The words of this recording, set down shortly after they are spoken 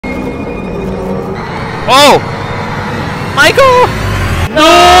Oh! Michael!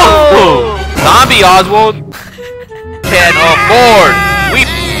 No! Zombie Oswald can afford. We.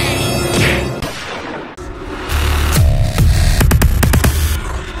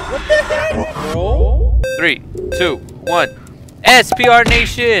 What the heck, bro? 3, 2, 1. SPR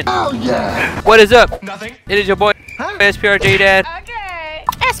Nation! Oh yeah! What is up? Nothing. It is your boy, SPR JDAD. Okay.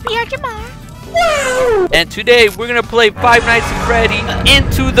 SPR Jomar. Wow! And today we're gonna play Five Nights at Freddy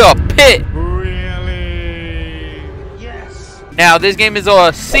Into the Pit. Really? Yes. Now this game is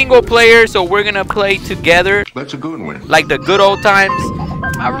a single player, so we're gonna play together That's a good one. like the good old times.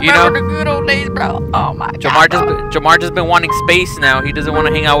 I remember You know? the good old days, bro. Oh my Jomar god. just been wanting space now. He doesn't want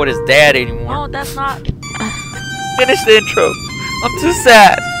to hang out with his dad anymore. No, that's not. Finish the intro. I'm too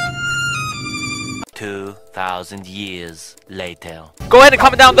sad. 2,000 years later. Go ahead and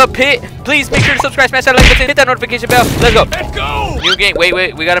comment down the pit. Please make sure to subscribe, smash that like button, hit that notification bell. Let's go. Let's go. New game.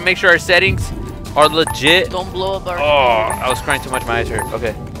 Wait. We gotta make sure our settings are legit. Don't blow up our. Oh, I was crying too much. My eyes hurt.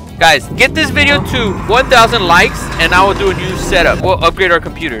 Okay. Guys, get this video to 1,000 likes and I will do a new setup. We'll upgrade our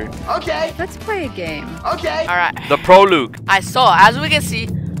computer. Okay. Let's play a game. Okay. All right. The Pro Luke. I saw. As we can see,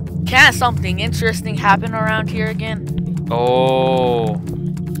 can something interesting happen around here again? Oh.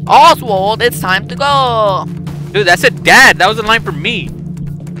 Oswald, it's time to go. Dude, that's a dad. That was a line for me.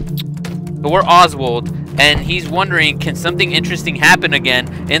 So we're Oswald, and he's wondering, can something interesting happen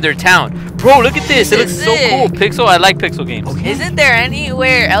again in their town? Bro, look at this. It looks so cool. Pixel, I like pixel games. Isn't there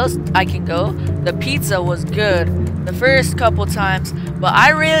anywhere else I can go? The pizza was good the first couple times, but I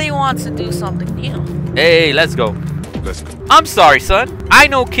really want to do something new. Hey, let's go. Let's go. I'm sorry, son. I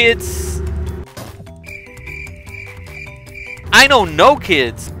know kids. I know no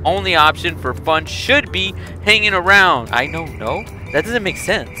kids. Only option for fun should be hanging around. I know no? That doesn't make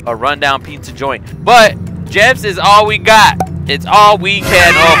sense. A rundown pizza joint. But Jeff's is all we got. It's all we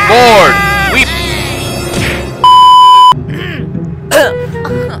can afford. We.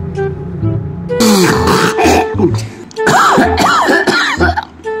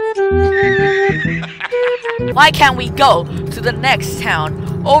 Why can't we go to the next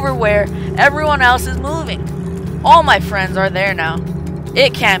town over where everyone else is moving? All my friends are there now.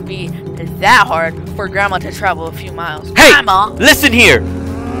 It can't be that hard for Grandma to travel a few miles. Hey, Grandma! listen here.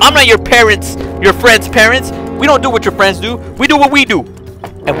 I'm not your parents, your friends' parents. We don't do what your friends do. We do what we do.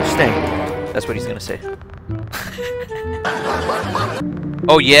 And we'll stay. That's what he's gonna say.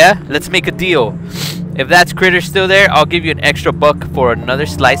 Oh yeah? Let's make a deal. If that critter's still there, I'll give you an extra buck for another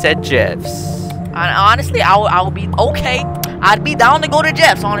slice at Jeff's. Honestly, I would be okay. I'd be down to go to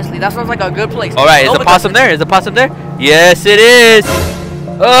Jeff's, honestly. That sounds like a good place. Alright, is the possum there? Is the possum there? Yes, it is.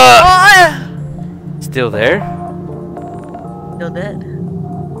 Still there? Still dead.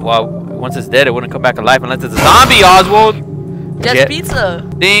 Well, once it's dead, it wouldn't come back alive unless it's a zombie, Oswald. Jeff's Pizza.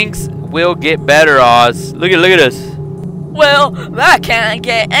 Things will get better, Oz. Look at us. Well, that can't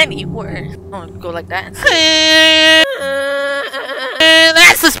get any worse. Oh, go like that.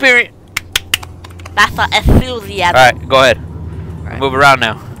 That's the spirit. That's an enthusiasm. Alright, go ahead. Move around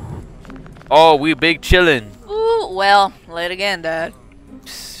now. Oh, we big chillin'. Ooh, well, late again, Dad.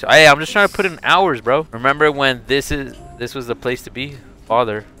 Hey, I'm just trying to put in hours, bro. Remember when this was the place to be?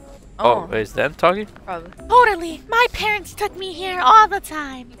 Father. Oh, is them talking? Probably. Totally. My parents took me here all the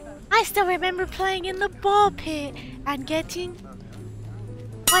time. I still remember playing in the ball pit and getting...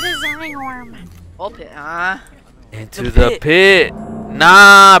 What is a ringworm? Ball pit, Into the pit.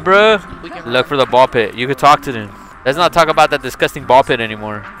 Nah, bro. Look for the ball pit. You could talk to them. Let's not talk about that disgusting ball pit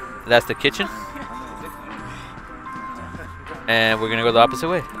anymore. That's the kitchen. And we're gonna go the opposite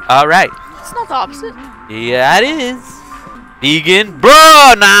way. Alright. It's not the opposite. Yeah, it is. Vegan.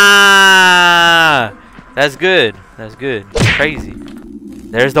 Bro, nah. That's good. That's good. Crazy.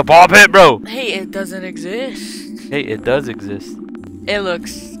 There's the ball pit, bro. Hey, it doesn't exist. Hey, it does exist. It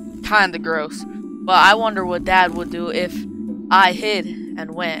looks kinda gross. But I wonder what Dad would do if I hid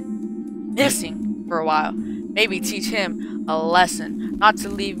and went missing for a while. Maybe teach him a lesson, not to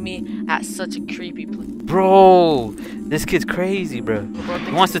leave me at such a creepy place. Bro, this kid's crazy, bro.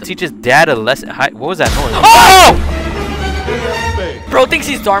 He wants to teach his dad a lesson. Hi, what was that noise? Oh! Bro thinks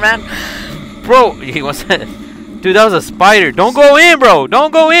he's doorman. Bro, he wants to... Dude, that was a spider. Don't go in, bro.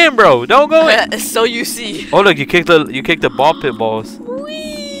 Don't go in, bro. Don't go in. So you see. Oh, look, you kicked the ball pit balls.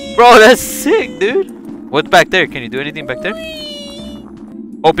 Whee! Bro, that's sick, dude. What's back there? Can you do anything back there?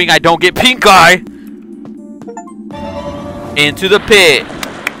 Hoping I don't get pink eye. Into the pit.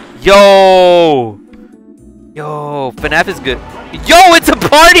 Yo. Yo, FNAF is good. Yo, it's a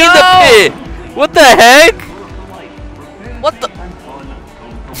party in the pit. What the heck? What the?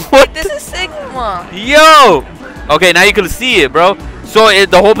 What? This is Sigma. Yo. Okay, now you can see it, bro. So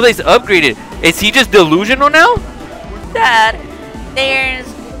the whole place upgraded. Is he just delusional now? Dad,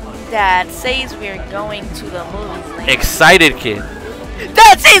 Dad says we're going to the movies later. Excited kid.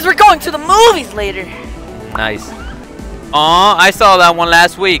 Dad says we're going to the movies later. Nice. Aw, I saw that one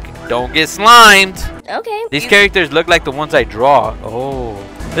last week. Don't get slimed. Okay. These characters look like the ones I draw. Oh.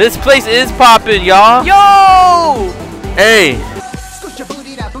 This place is popping, y'all. Yo! Hey.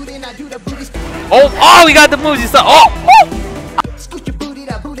 Oh, we got the movies. Oh.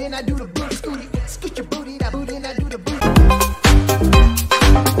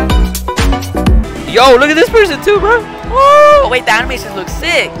 Yo, look at this person too, bro. Oh, wait, the animations look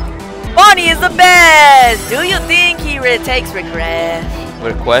sick. Bonnie is the best. Do you think he takes regret?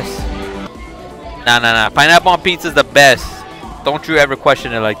 Request? Nah. Pineapple on pizza is the best. Don't you ever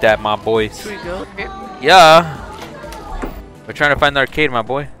question it like that, my boys. Should we go here? Yeah. We're trying to find the arcade, my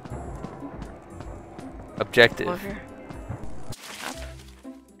boy. Objective. Over.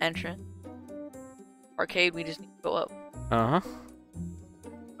 Entrance. Arcade, we just need to go up. Uh-huh.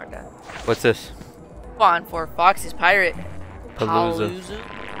 Okay. What's this? Come on, for Foxy's Pirate. Palooza.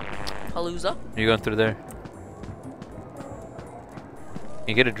 Palooza? You going through there?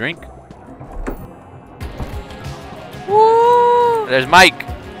 You get a drink? Woo! There's Mike.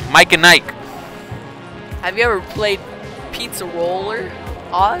 Mike and Nike. Have you ever played Pizza Roller?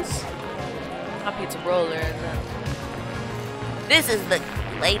 Oz? Not Pizza Roller. This is the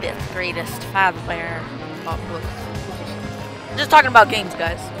latest, greatest fanfare. Just talking about games,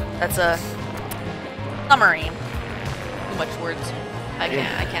 guys. That's a summary. Too much words. I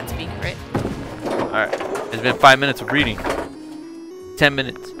can't speak, right? Alright. It's been 5 minutes of reading. 10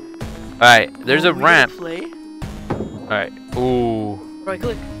 minutes. Alright. There's a ramp. Play. Alright. Ooh. Where do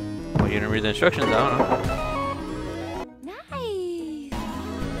I click? Well, you didn't read the instructions. I don't know.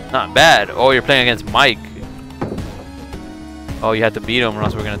 Nice. Not bad. Oh, you're playing against Mike. Oh, you have to beat him or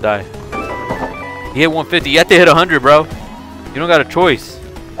else we're gonna die. He hit 150. You have to hit 100, bro. You don't got a choice.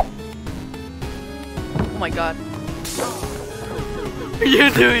 Oh my god.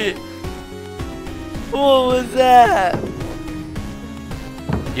 You do it. What was that?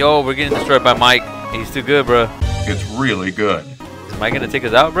 Yo, we're getting destroyed by Mike. He's too good, bro. It's really good. Is Mike gonna take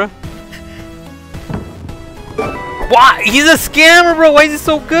us out, bro? Why? He's a scammer, bro. Why is he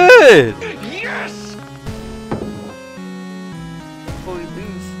so good? Yes! Before we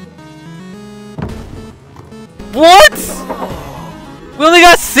lose. What? We only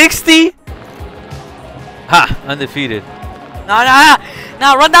got 60? Ha! Undefeated.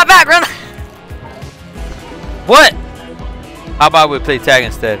 No, run that back, run. What? How about we play tag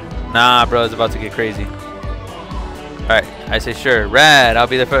instead? Nah, bro, it's about to get crazy. Alright, I say sure. Rad, I'll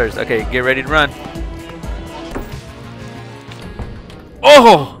be the first. Okay, get ready to run.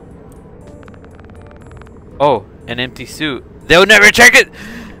 Oh! Oh, an empty suit. They'll never check it!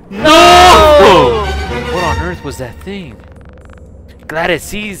 No! What on earth was that thing? Glad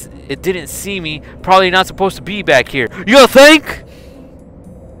it didn't see me. Probably not supposed to be back here. You think?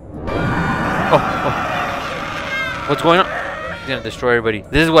 Oh. What's going on? He's gonna destroy everybody.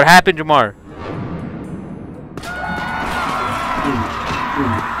 This is what happened, Jomar.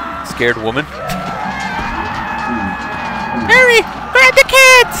 Scared woman. Hurry! Grab the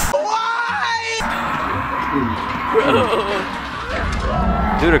kids!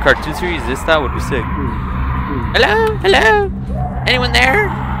 Dude, a cartoon series this style would be sick. Hello? Hello? Anyone there?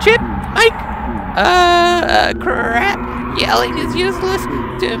 Chip? Mike? Crap. Yelling is useless.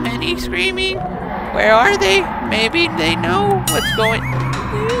 Too many screaming. Where are they? Maybe they know what's going.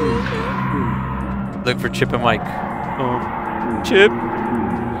 Look for Chip and Mike. Chip?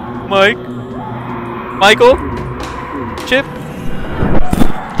 Mike? Michael? Chip?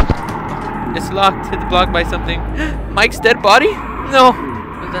 It's locked. It's blocked by something. Mike's dead body? No.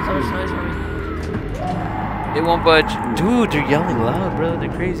 That's how much noise for me. It won't budge. Dude, they're yelling loud, bro. They're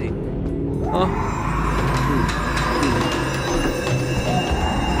crazy. Oh.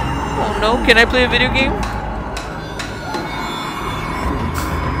 Oh no, can I play a video game?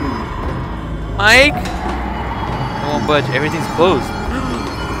 Mike? It won't budge. Everything's closed.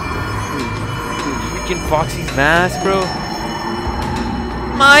 Freaking Foxy's mask, bro.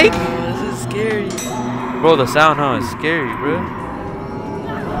 Mike? Oh, this is scary. Bro, the sound, huh? It's scary, bro.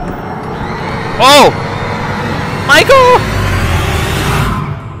 Oh! Michael!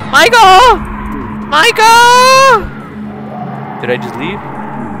 Michael! Michael! Did I just leave?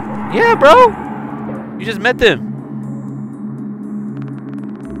 Yeah, bro. You just met them.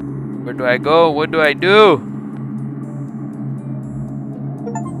 Where do I go? What do I do?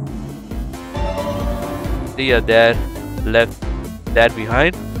 See ya, Dad. Left Dad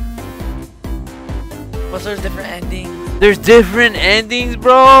behind. What's those different endings? There's different endings,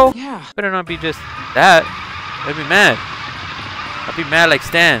 bro. Yeah, Better not be just that. I'd be mad. I'd be mad like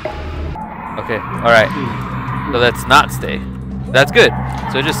Stan. Okay, alright. So let's not stay. That's good.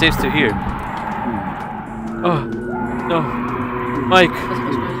 So it just saves to here. Oh, no. Mike.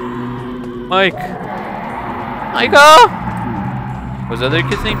 Mike. Michael! What's the other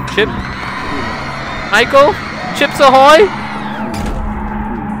kid's name? Chip? Michael? Chips ahoy?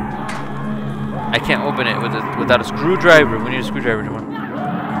 I can't open it without a screwdriver. We need a screwdriver, Jomar.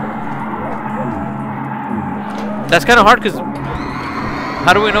 That's kind of hard because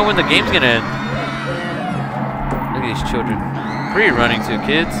how do we know when the game's gonna end? Look at these children. Where are you running to,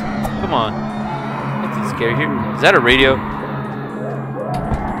 kids? Come on. Nothing scary here. Is that a radio?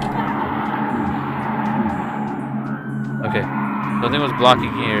 Okay. Nothing was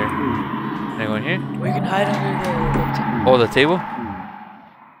blocking here. Can I go in here? We can hide under Oh, the table?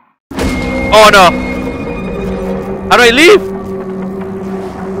 Oh no! How do I leave?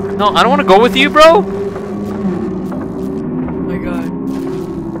 No, I don't want to go with you, bro. Oh my god.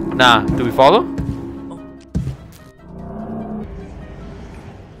 Nah, do we follow?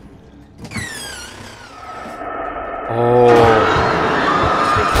 Oh.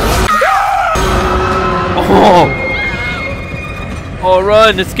 Oh. Oh,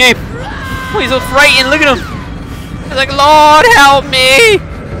 run, escape. Oh, he's so frightened. Look at him. He's like, Lord, help me.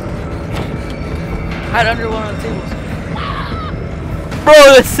 Hide under one of the tables. Bro,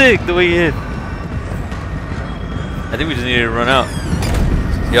 that's sick, the way he hit. I think we just needed to run out.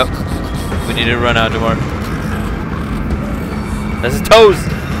 Yep. We need to run out, Jomar. That's his toes.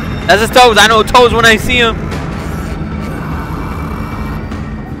 That's his toes. I know toes when I see him.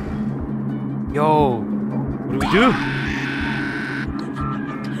 Yo. What do we do?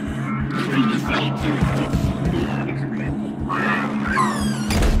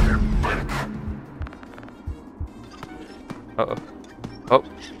 Uh-oh. Oh.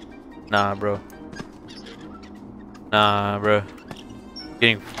 Nah, bro. Nah, bro.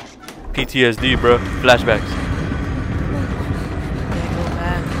 Getting PTSD, bro. Flashbacks.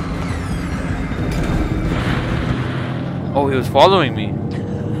 Oh, he was following me.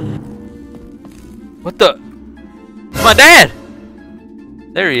 What the? It's my dad!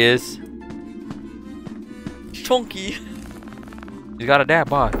 There he is. Chunky. He's got a dad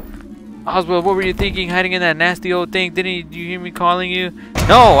bod. Oswald, what were you thinking hiding in that nasty old thing? Didn't you hear me calling you?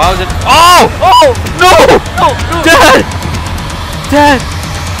 No, I was in. Oh! Oh! No! No! Dad! Dad!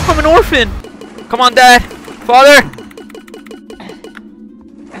 I'm an orphan! Come on, Dad! Father!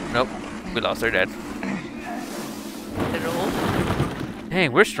 Nope. We lost our dad.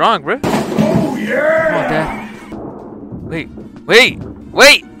 Dang, we're strong, bro. Oh, yeah! Come on, Dad. Wait. Wait!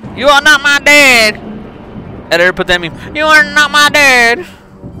 Wait! You are not my dad! Editor, put that meme. You are not my dad!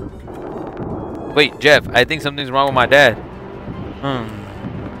 Wait, Jeff, I think something's wrong with my dad.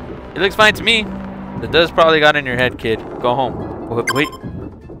 It looks fine to me. The dust probably got in your head, kid. Go home. Wait.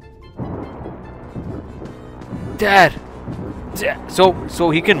 Dad! So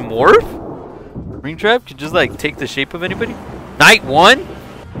he can morph? Ringtrap could just like take the shape of anybody? Night 1?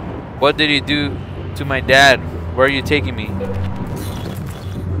 What did he do to my dad? Where are you taking me?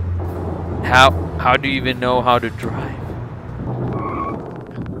 How do you even know how to drive?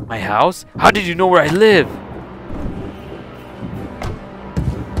 My house? How did you know where I live?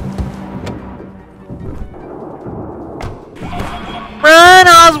 Run,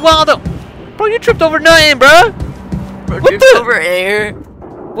 Oswaldo! Bro, you tripped over nothing, bro. Bro, What the? over air.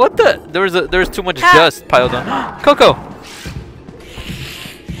 What the? There was too much dust piled on. Coco.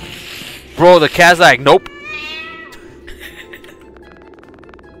 Bro, the cat's like, nope.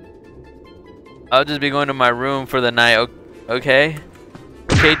 I'll just be going to my room for the night. Okay.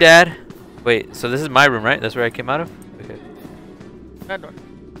 Okay, Dad. Wait, so this is my room, right? That's where I came out of? Okay. That door.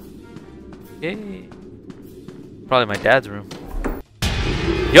 Yay. Probably my dad's room.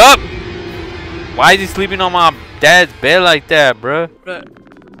 Yup! Why is he sleeping on my dad's bed like that, bruh?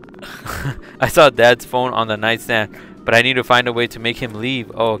 I saw Dad's phone on the nightstand, but I need to find a way to make him leave.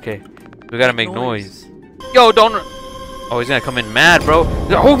 Oh, okay. We gotta make noise. Yo, don't... Oh, he's gonna come in mad, bro.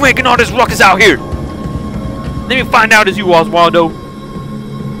 Who's making all this ruckus out here? Let me find out, it's you, Oswaldo.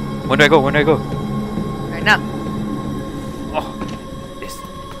 When do I go? When do I go? Right now. Oh, this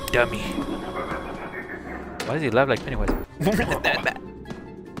dummy. Why does he laugh like Pennywise?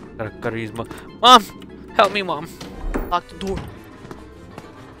 gotta use Mom! Help me, Mom. Lock the door.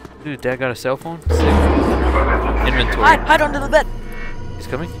 Dude, Dad got a cell phone? Sick. Inventory. Hide under the bed. He's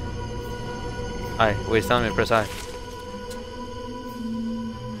coming? I. Wait, he's telling me to press I.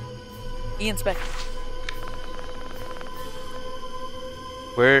 Inspect.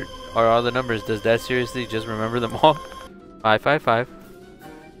 Where are all the numbers? Does Dad seriously just remember them all? 555.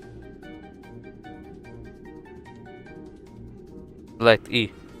 Select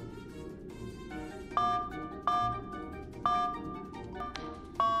E.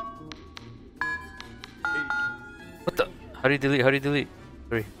 What the? How do you delete? How do you delete?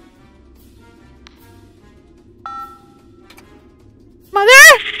 3. Mother!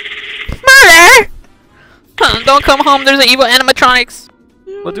 Mother! Don't come home. There's an evil animatronics.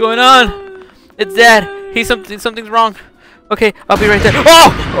 What's going on? It's Dad. Something's wrong. Okay, I'll be right there.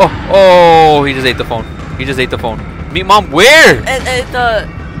 Oh! He just ate the phone. He just ate the phone. Meet Mom where?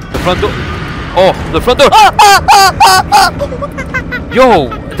 The front door. Oh, the front door. Yo,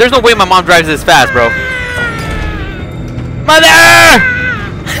 there's no way my mom drives this fast, bro. Mother!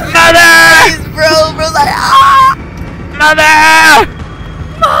 Mother! Please, bro's like, ah! Mother!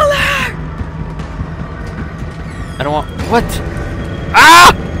 Mother! I don't want. What?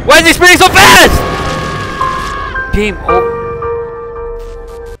 Ah! Why is he spinning so fast? Game over.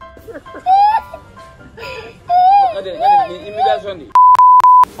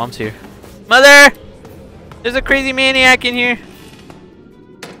 Mom's here. Mother! There's a crazy maniac in here.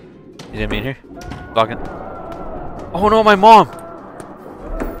 He's gonna be in here. Talking. Oh no, my mom!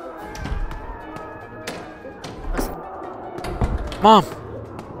 Mom!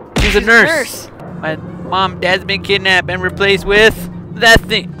 She's a nurse. My dad's been kidnapped and replaced with that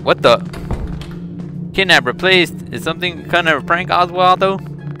thing. What the? Kidnapped, replaced. Is something kind of a prank, Oswaldo?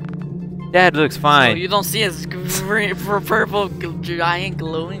 Dad looks fine. Oh, you don't see his purple giant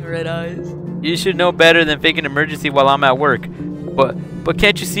glowing red eyes. You should know better than fake an emergency while I'm at work. But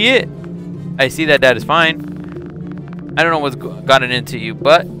can't you see it? I see that Dad is fine. I don't know what's gotten into you,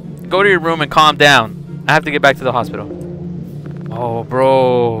 but go to your room and calm down. I have to get back to the hospital. Oh,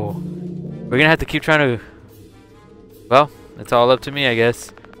 bro. We're gonna have to keep trying to... Well, it's all up to me, I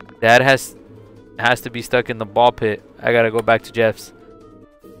guess. Dad has to be stuck in the ball pit. I gotta go back to Jeff's.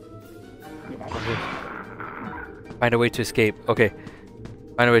 Find a way to escape. Okay.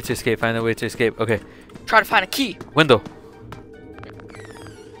 Find a way to escape. Find a way to escape. Okay. Try to find a key. Window.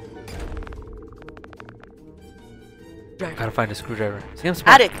 Gotta find a screwdriver. See, I'm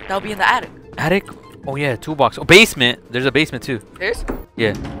smart. Attic. That'll be in the attic. Attic? Oh yeah, toolbox. Oh, basement. There's a basement too. There's?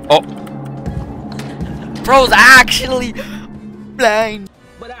 Yeah. Oh. Bro's actually blind.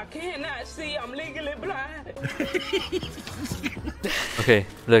 But I cannot see. I'm legally blind. Okay.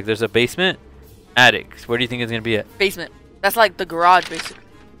 Look, there's a basement. Attic. Where do you think it's gonna be at? Basement. That's like the garage, basically.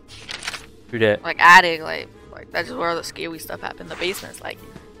 Through that. Like attic, like that's just where all the scary stuff happens. The basement's like.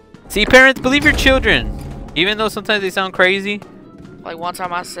 See, parents, believe your children, even though sometimes they sound crazy. Like one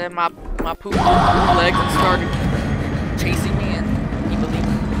time I said my poop legs and started chasing me, and he believed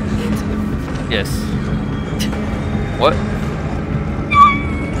me. Yes. What?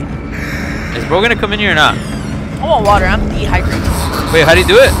 Is bro gonna come in here or not? I want water. I'm dehydrated. Wait, how do you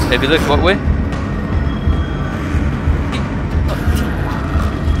do it? Maybe look what way?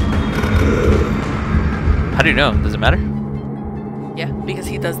 How do you know? Does it matter? Yeah, because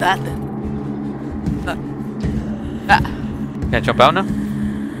he does that then. Can I jump out now?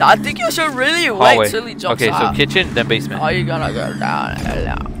 I think you should really Hallway. wait till he jumps okay, out. so kitchen, then basement. Oh, you're gonna go down.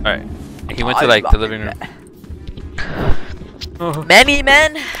 Alright. He went to like the living room. Many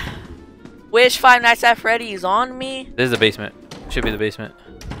men wish Five Nights at Freddy's on me. This is the basement. Should be the basement.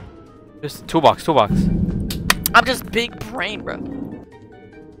 Just toolbox. I'm just big brain, bro.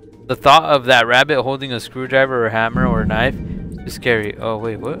 The thought of that rabbit holding a screwdriver or hammer or a knife is scary. Oh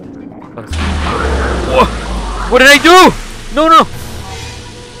wait, what? What did I do? No.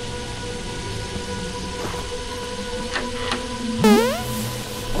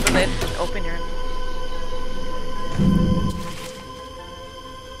 Open it. Open your.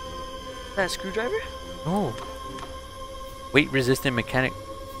 Is that a screwdriver? No. Weight resistant mechanic.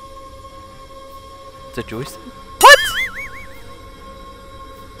 It's a joystick? What?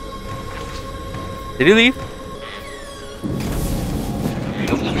 Did he leave?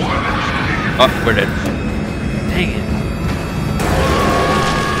 Oh, we're dead. Dang it.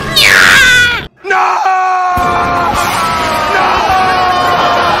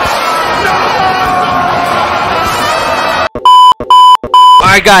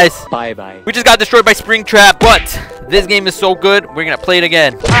 Alright guys, Bye-bye. we just got destroyed by Springtrap, but this game is so good, we're gonna play it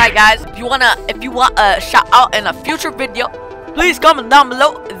again. Alright guys, if you want a shout out in a future video, please comment down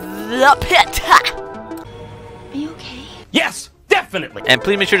below the pit. Are you okay? Yes, definitely. And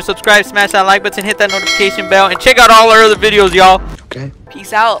please make sure to subscribe, smash that like button, hit that notification bell, and check out all our other videos, y'all.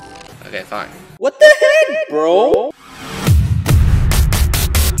 Peace out. Okay, fine. What the heck, bro?